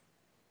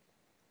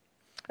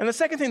 And the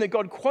second thing that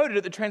God quoted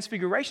at the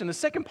Transfiguration, the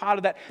second part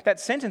of that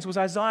sentence was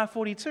Isaiah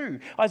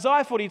 42.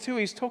 Isaiah 42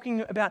 is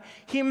talking about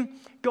him,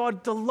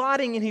 God,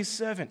 delighting in his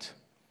servant.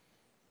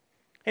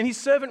 And his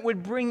servant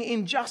would bring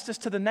in justice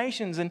to the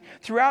nations. And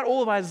throughout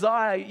all of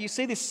Isaiah, you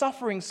see this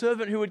suffering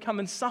servant who would come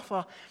and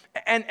suffer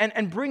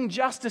and bring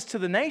justice to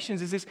the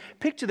nations is this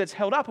picture that's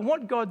held up. And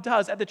what God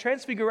does at the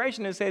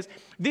Transfiguration is says,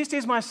 "This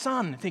is my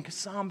son." Think of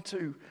Psalm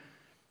 2.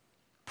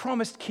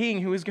 Promised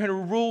king who is going to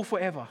rule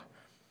forever.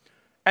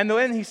 And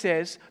then he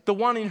says, "The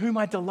one in whom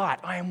I delight,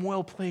 I am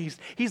well pleased."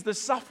 He's the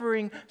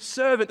suffering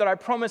servant that I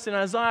promised in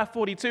Isaiah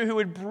 42 who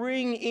would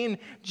bring in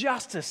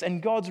justice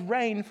and God's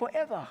reign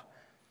forever.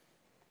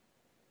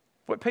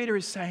 What Peter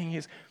is saying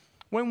is,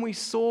 when we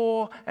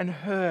saw and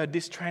heard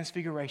this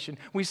transfiguration,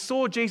 we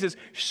saw Jesus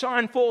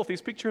shine forth,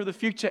 his picture of the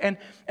future,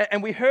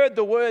 and we heard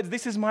the words,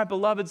 "This is my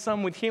beloved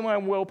son, with him I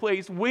am well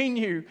pleased." We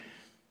knew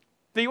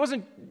that he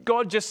wasn't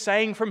God just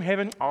saying from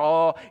heaven,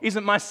 "Oh,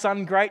 isn't my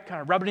son great?"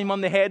 Kind of rubbing him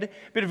on the head,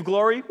 bit of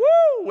glory,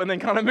 woo, and then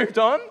kind of moved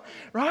on,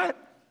 right?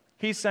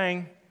 He's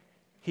saying,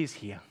 "He's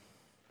here.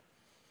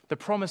 The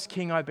promised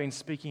king I've been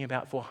speaking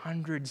about for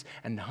hundreds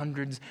and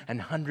hundreds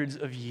and hundreds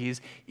of years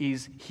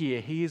is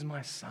here. He is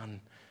my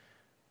son.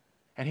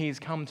 And he has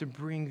come to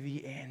bring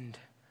the end."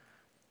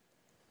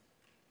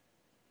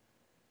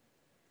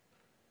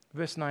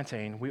 Verse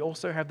 19, we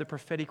also have the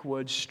prophetic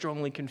word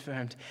strongly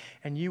confirmed,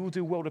 and you will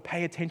do well to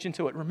pay attention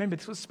to it. Remember,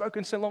 this was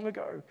spoken so long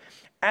ago.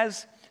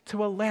 As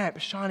to a lamp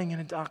shining in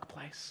a dark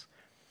place,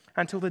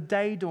 until the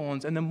day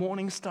dawns and the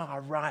morning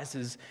star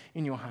rises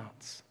in your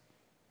hearts.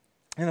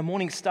 And the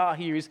morning star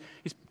here is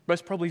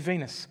most probably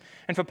Venus.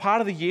 And for part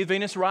of the year,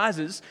 Venus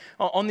rises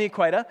on the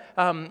equator,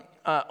 on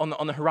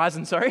the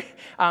horizon,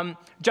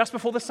 just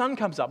before the sun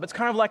comes up. It's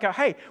kind of like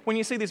hey, when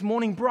you see this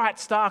morning bright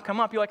star come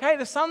up, you're like, hey,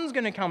 the sun's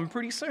going to come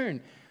pretty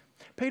soon.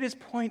 Peter's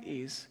point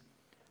is,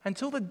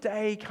 until the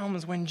day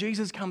comes when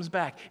Jesus comes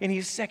back in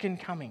his second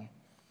coming,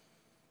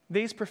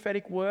 these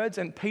prophetic words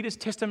and Peter's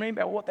testimony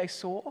about what they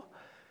saw,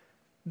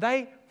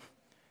 they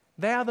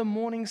are the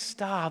morning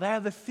star. They are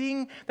the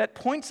thing that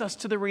points us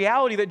to the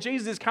reality that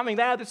Jesus is coming.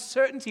 They are the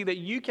certainty that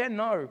you can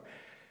know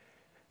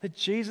that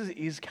Jesus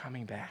is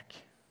coming back.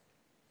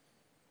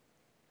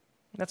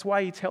 That's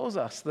why he tells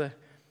us the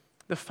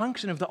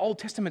function of the Old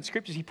Testament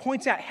scriptures. He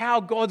points out how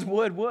God's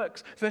word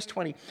works. Verse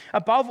 20,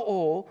 "Above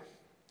all,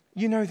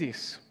 you know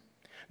this.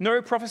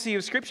 No prophecy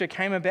of scripture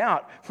came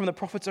about from the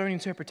prophet's own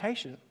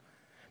interpretation.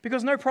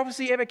 Because no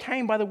prophecy ever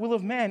came by the will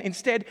of man.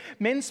 Instead,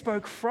 men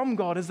spoke from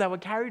God as they were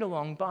carried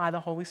along by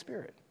the Holy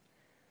Spirit."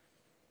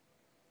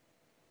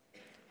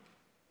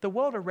 The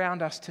world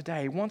around us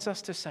today wants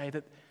us to say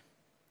that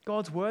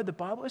God's word, the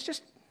Bible, is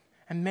just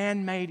a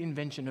man-made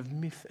invention of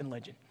myth and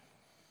legend.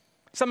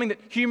 Something that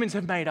humans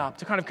have made up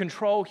to kind of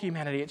control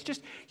humanity. It's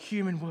just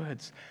human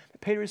words.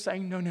 But Peter is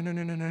saying,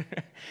 no.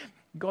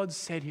 God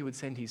said he would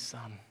send his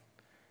son.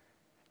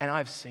 And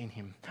I've seen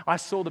him. I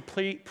saw the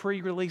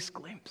pre-release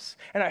glimpse.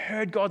 And I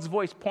heard God's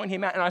voice point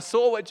him out. And I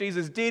saw what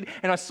Jesus did.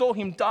 And I saw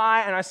him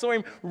die. And I saw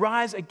him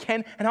rise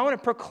again. And I want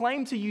to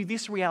proclaim to you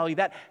this reality,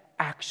 that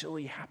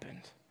actually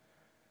happened.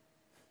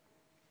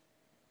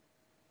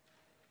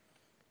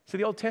 So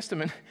the Old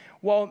Testament,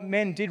 while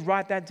men did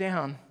write that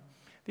down,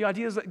 the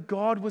idea is that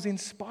God was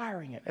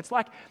inspiring it. It's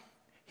like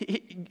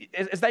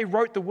as they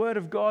wrote the word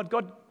of God,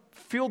 God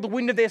filled the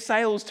wind of their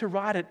sails to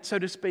write it, so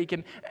to speak,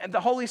 and the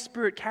Holy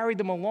Spirit carried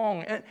them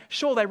along. And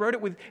sure, they wrote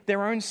it with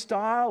their own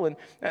style, and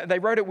they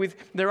wrote it with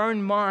their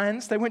own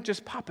minds. They weren't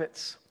just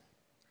puppets.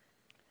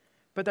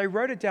 But they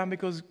wrote it down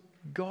because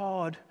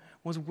God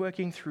was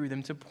working through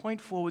them to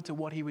point forward to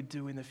what he would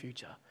do in the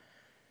future.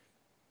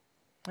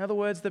 In other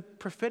words, the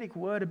prophetic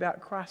word about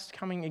Christ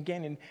coming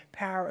again in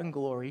power and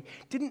glory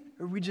didn't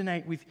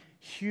originate with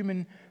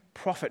human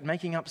prophet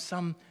making up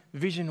some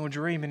vision or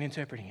dream and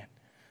interpreting it.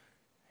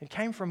 It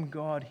came from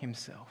God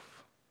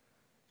himself.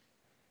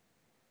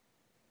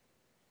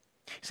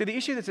 So the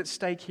issue that's at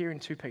stake here in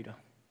 2 Peter,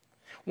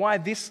 why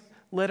this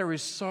letter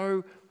is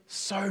so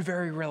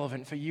very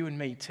relevant for you and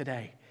me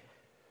today,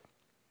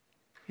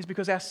 is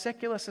because our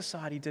secular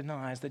society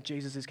denies that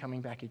Jesus is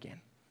coming back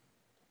again.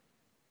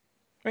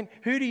 I mean,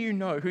 who do you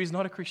know who's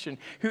not a Christian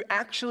who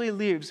actually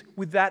lives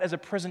with that as a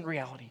present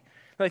reality?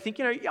 They think,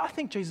 I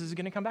think Jesus is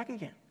going to come back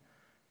again.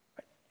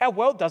 Our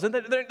world doesn't.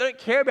 They don't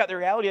care about the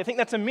reality. I think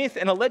that's a myth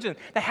and a legend.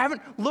 They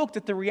haven't looked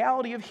at the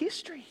reality of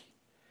history.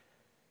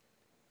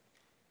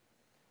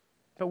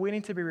 But we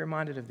need to be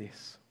reminded of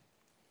this.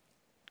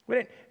 We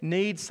don't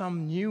need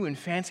some new and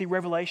fancy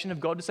revelation of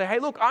God to say, hey,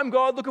 look, I'm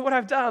God, look at what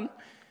I've done.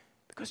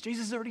 Because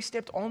Jesus has already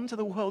stepped onto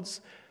the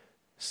world's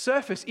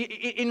surface.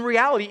 In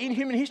reality, in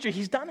human history,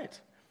 he's done it.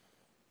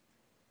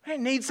 I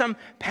don't need some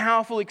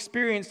powerful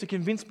experience to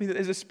convince me that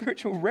there's a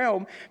spiritual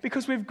realm,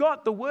 because we've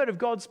got the word of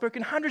God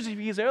spoken hundreds of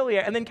years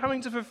earlier and then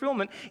coming to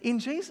fulfillment in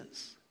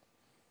Jesus.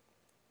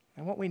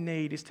 And what we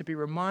need is to be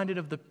reminded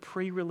of the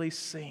pre-release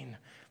scene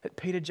that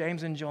Peter,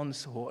 James, and John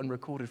saw and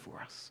recorded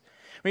for us.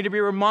 We need to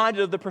be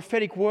reminded of the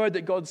prophetic word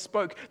that God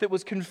spoke that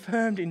was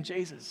confirmed in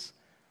Jesus.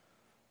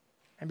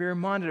 And be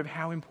reminded of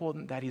how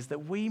important that is,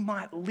 that we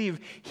might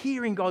live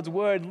hearing God's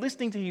word,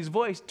 listening to his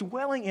voice,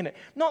 dwelling in it,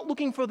 not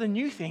looking for the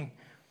new thing,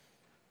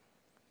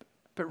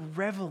 but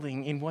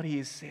reveling in what he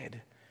has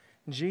said.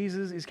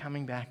 Jesus is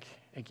coming back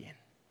again.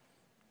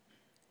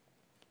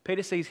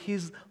 Peter sees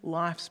his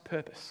life's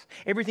purpose,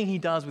 everything he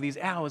does with his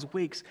hours,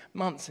 weeks,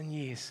 months, and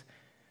years,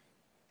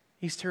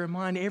 is to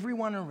remind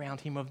everyone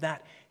around him of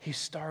that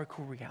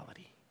historical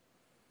reality.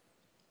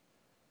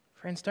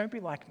 Friends, don't be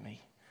like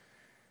me.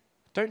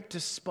 Don't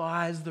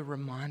despise the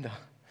reminder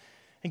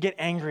and get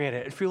angry at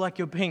it and feel like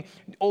you're being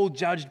all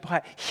judged by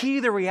it.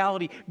 Hear the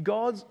reality.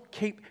 God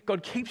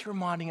keeps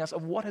reminding us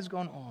of what has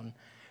gone on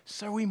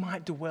so we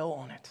might dwell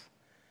on it.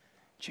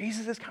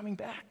 Jesus is coming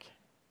back.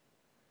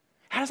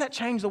 How does that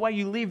change the way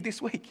you live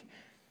this week?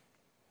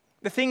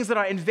 The things that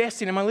I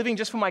invest in, am I living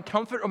just for my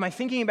comfort, or am I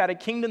thinking about a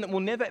kingdom that will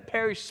never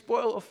perish,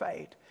 spoil, or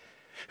fade?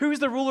 Who is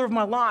the ruler of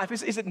my life?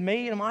 Is it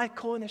me? Am I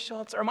calling the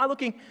shots? Or am I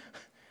looking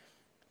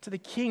to the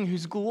King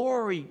whose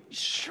glory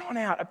shone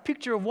out, a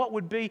picture of what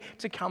would be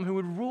to come, who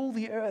would rule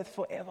the earth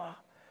forever?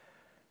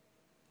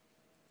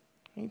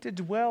 We need to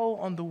dwell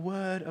on the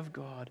word of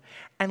God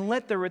and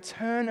let the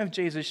return of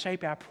Jesus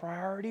shape our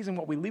priorities and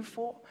what we live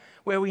for,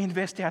 where we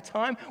invest our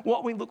time,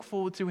 what we look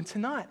forward to. And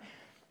tonight,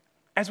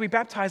 as we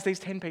baptize these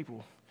 10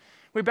 people,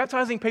 we're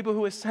baptizing people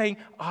who are saying,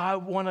 I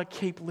want to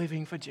keep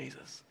living for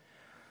Jesus.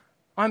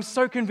 I'm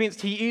so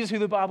convinced he is who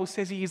the Bible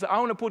says he is. I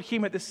want to put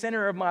him at the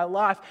center of my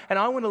life, and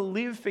I want to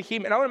live for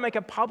him, and I want to make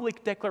a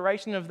public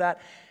declaration of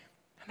that.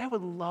 And I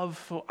would love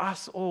for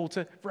us all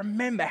to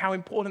remember how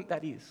important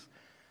that is.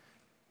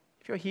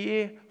 If you're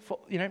here for,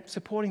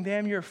 supporting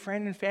them, you're a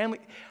friend and family,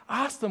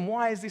 ask them,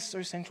 why is this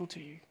so central to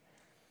you?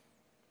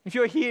 If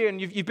you're here and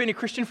you've been a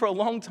Christian for a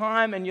long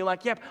time and you're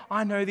like, yep,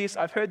 I know this,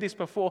 I've heard this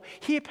before,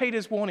 hear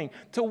Peter's warning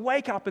to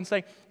wake up and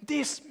say,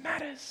 this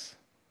matters.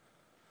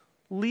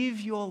 Live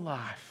your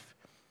life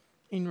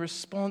in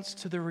response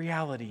to the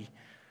reality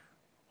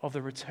of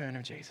the return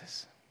of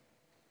Jesus.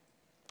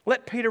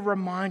 Let Peter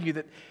remind you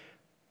that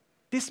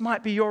this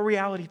might be your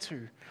reality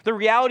too. The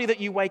reality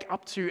that you wake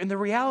up to and the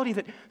reality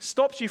that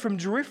stops you from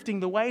drifting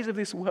the ways of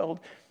this world.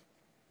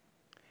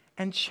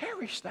 And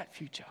cherish that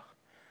future,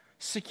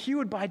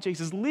 secured by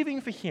Jesus, living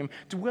for him,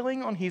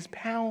 dwelling on his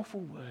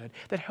powerful word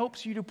that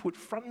helps you to put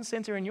front and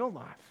center in your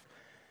life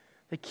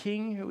the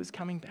King who is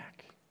coming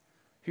back,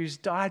 who's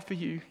died for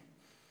you,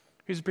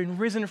 who's been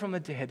risen from the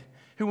dead,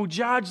 who will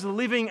judge the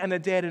living and the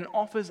dead and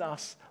offers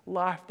us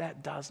life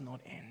that does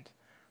not end.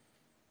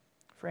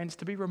 Friends,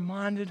 to be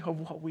reminded of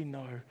what we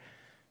know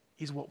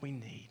is what we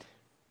need.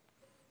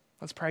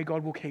 Let's pray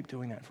God will keep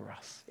doing that for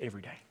us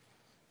every day.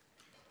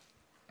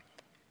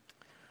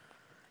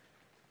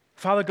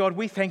 Father God,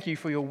 we thank you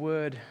for your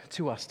word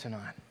to us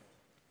tonight.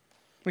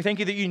 We thank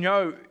you that you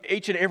know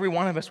each and every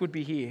one of us would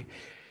be here,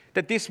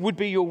 that this would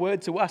be your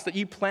word to us, that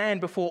you planned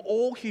before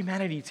all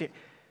humanity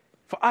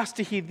for us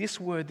to hear this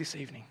word this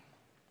evening.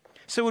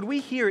 So would we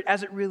hear it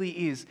as it really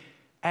is,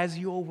 as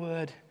your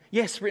word,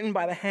 yes, written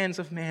by the hands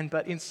of man,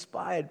 but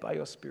inspired by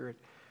your Spirit.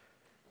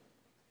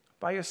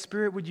 By your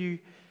Spirit, would you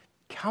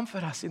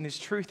comfort us in this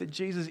truth that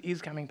Jesus is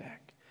coming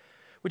back?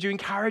 Would you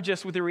encourage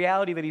us with the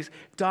reality that he's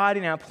died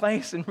in our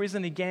place and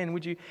risen again?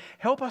 Would you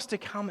help us to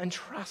come and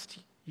trust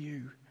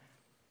you?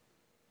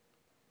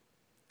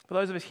 For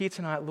those of us here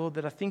tonight, Lord,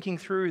 that are thinking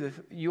through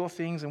your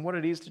things and what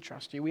it is to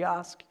trust you, we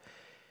ask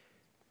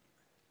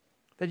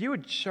that you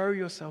would show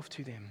yourself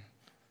to them,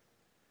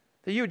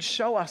 that you would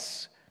show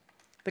us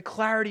the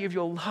clarity of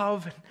your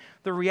love, and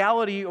the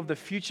reality of the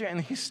future, and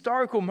the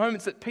historical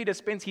moments that Peter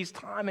spends his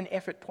time and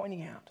effort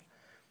pointing out,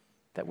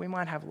 that we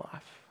might have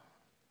life.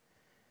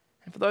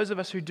 And for those of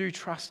us who do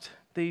trust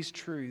these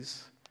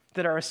truths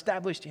that are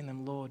established in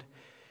them, Lord,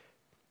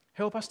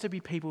 help us to be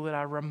people that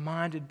are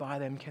reminded by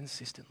them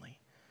consistently.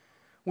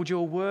 Would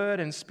your word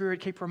and spirit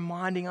keep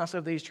reminding us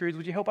of these truths?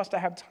 Would you help us to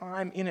have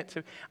time in it,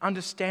 to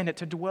understand it,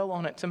 to dwell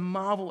on it, to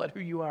marvel at who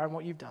you are and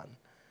what you've done?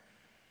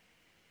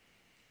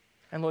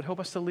 And Lord, help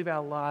us to live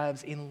our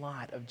lives in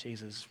light of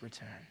Jesus'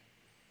 return.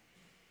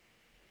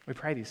 We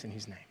pray this in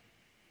his name.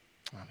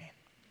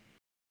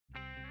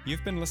 Amen.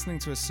 You've been listening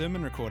to a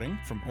sermon recording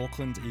from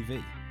Auckland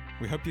EV.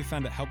 We hope you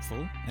found it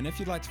helpful, and if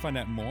you'd like to find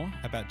out more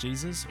about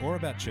Jesus or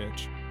about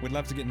church, we'd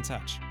love to get in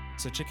touch.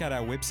 So check out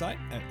our website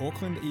at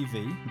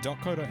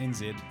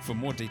aucklandev.co.nz for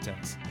more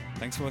details.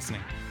 Thanks for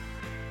listening.